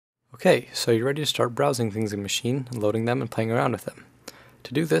Okay, so you're ready to start browsing things in Maschine, and loading them and playing around with them.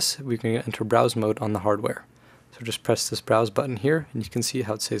 To do this, we can enter browse mode on the hardware. So just press this browse button here, and you can see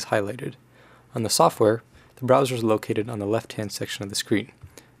how it says highlighted. On the software, the browser is located on the left-hand section of the screen.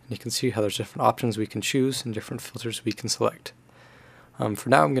 And you can see how there's different options we can choose and different filters we can select. For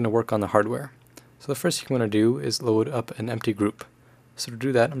now, I'm going to work on the hardware. So the first thing you want to do is load up an empty group. So to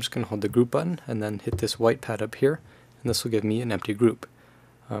do that, I'm just going to hold the group button and then hit this white pad up here, and this will give me an empty group.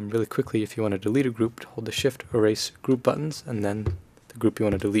 Really quickly, if you want to delete a group, hold the Shift, Erase group buttons, and then the group you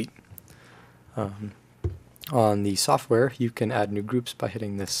want to delete. On the software, you can add new groups by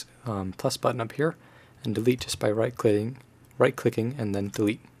hitting this plus button up here, and delete just by right-clicking and then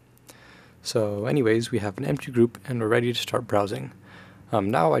delete. So anyways, we have an empty group and we're ready to start browsing.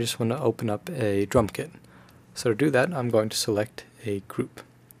 Now I just want to open up a drum kit. So to do that, I'm going to select a group.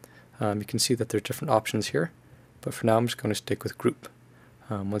 You can see that there are different options here, but for now I'm just going to stick with group.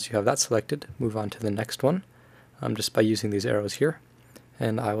 Once you have that selected, move on to the next one just by using these arrows here,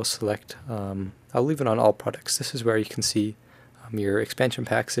 and I will select, I'll leave it on all products. This is where you can see your expansion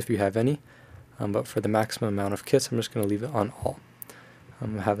packs if you have any, but for the maximum amount of kits I'm just going to leave it on all.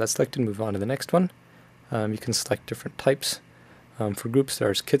 Have that selected, move on to the next one. You can select different types. For groups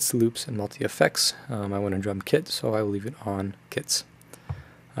there's kits, loops, and multi-effects. I want a drum kit, so I will leave it on kits.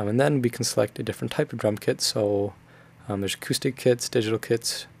 And then we can select a different type of drum kit, so there's acoustic kits, digital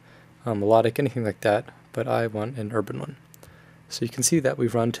kits, melodic, anything like that, but I want an urban one. So you can see that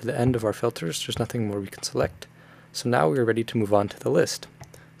we've run to the end of our filters. There's nothing more we can select. So now we're ready to move on to the list.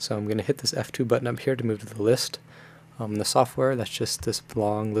 So I'm going to hit this F2 button up here to move to the list. The software, that's just this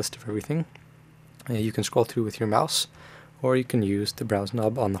long list of everything. You can scroll through with your mouse, or you can use the browse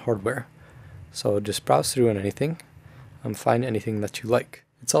knob on the hardware. So just browse through on anything, find anything that you like.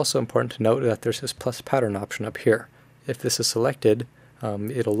 It's also important to note that there's this plus pattern option up here. If this is selected,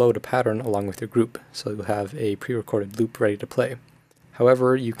 it'll load a pattern along with your group, so you'll have a pre-recorded loop ready to play.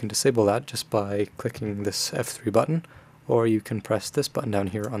 However, you can disable that just by clicking this F3 button, or you can press this button down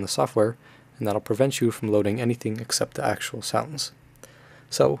here on the software, and that'll prevent you from loading anything except the actual sounds.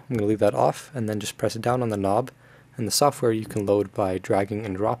 So I'm going to leave that off, and then just press down on the knob, and the software you can load by dragging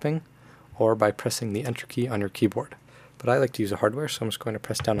and dropping, or by pressing the Enter key on your keyboard. But I like to use the hardware, so I'm just going to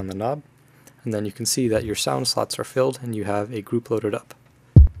press down on the knob, and then you can see that your sound slots are filled and you have a group loaded up.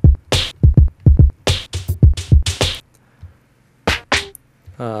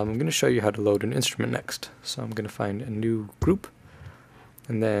 I'm going to show you how to load an instrument next. So I'm going to find a new group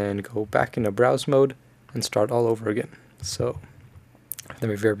and then go back into browse mode and start all over again. So at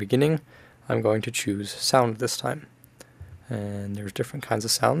the very beginning, I'm going to choose sound this time. And there's different kinds of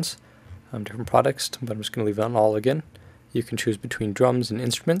sounds, different products, but I'm just going to leave it on all again. You can choose between drums and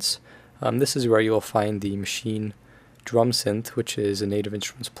instruments. This is where you'll find the Maschine drum synth, which is a Native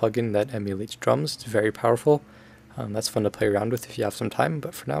Instruments plugin that emulates drums. It's very powerful. That's fun to play around with if you have some time,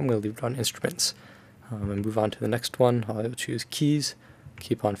 but for now I'm going to leave it on instruments. And move on to the next one. I'll choose keys,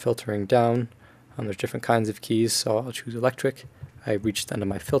 keep on filtering down. There's different kinds of keys, so I'll choose electric. I reached the end of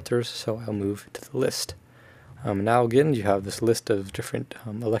my filters, so I'll move to the list. Now again, you have this list of different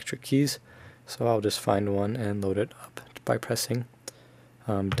electric keys, so I'll just find one and load it up by pressing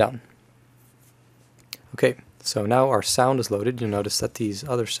down. Okay, so now our sound is loaded. You'll notice that these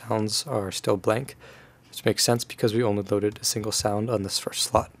other sounds are still blank, which makes sense because we only loaded a single sound on this first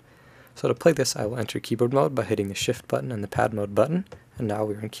slot. So to play this, I will enter keyboard mode by hitting the Shift button and the Pad mode button, and now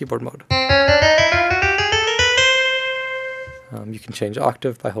we're in keyboard mode. You can change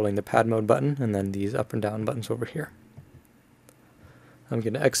octave by holding the Pad mode button and then these up and down buttons over here. I'm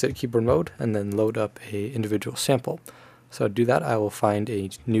going to exit keyboard mode and then load up a individual sample. So to do that, I will find a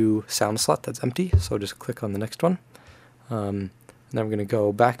new sound slot that's empty, so just click on the next one. And then I'm going to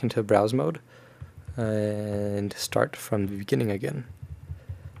go back into browse mode and start from the beginning again.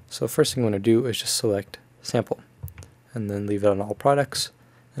 So first thing I want to do is just select sample, and then leave it on all products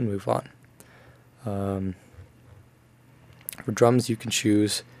and move on. For drums you can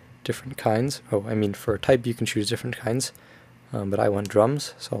choose different kinds. For type you can choose different kinds, but I want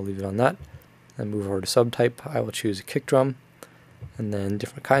drums, so I'll leave it on that. Then move over to subtype, I will choose a kick drum, and then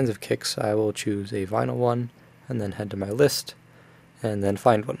different kinds of kicks, I will choose a vinyl one, and then head to my list, and then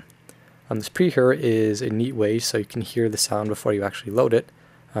find one. This pre here is a neat way so you can hear the sound before you actually load it.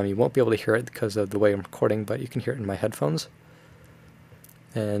 You won't be able to hear it because of the way I'm recording, but you can hear it in my headphones.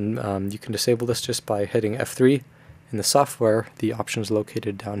 And you can disable this just by hitting F3. In the software, the option is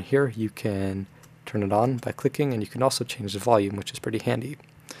located down here. You can turn it on by clicking, and you can also change the volume, which is pretty handy.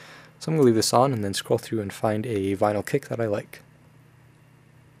 So I'm going to leave this on and then scroll through and find a vinyl kick that I like.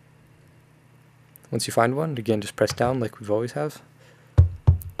 Once you find one, again just press down like we've always have.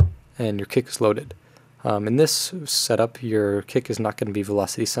 and your kick is loaded. In this setup, your kick is not going to be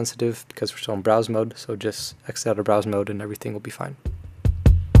velocity sensitive because we're still in browse mode, so just exit out of browse mode and everything will be fine.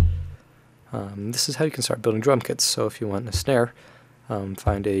 This is how you can start building drum kits. So if you want a snare,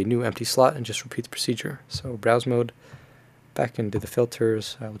 find a new empty slot and just repeat the procedure. So browse mode, back into the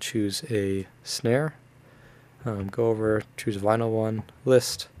filters, I will choose a snare, go over, choose a vinyl one,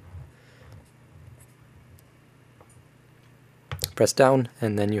 list, press down,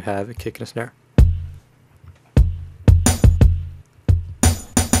 and then you have a kick and a snare.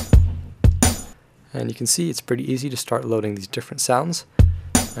 And you can see it's pretty easy to start loading these different sounds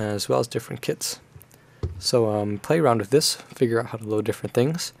as well as different kits. So play around with this, figure out how to load different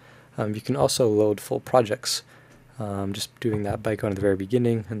things. You can also load full projects, just doing that by going to the very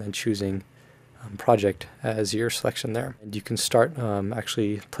beginning and then choosing project as your selection there. And you can start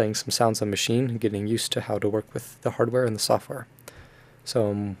actually playing some sounds on Maschine and getting used to how to work with the hardware and the software.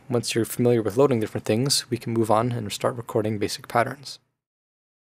 So once you're familiar with loading different things, we can move on and start recording basic patterns.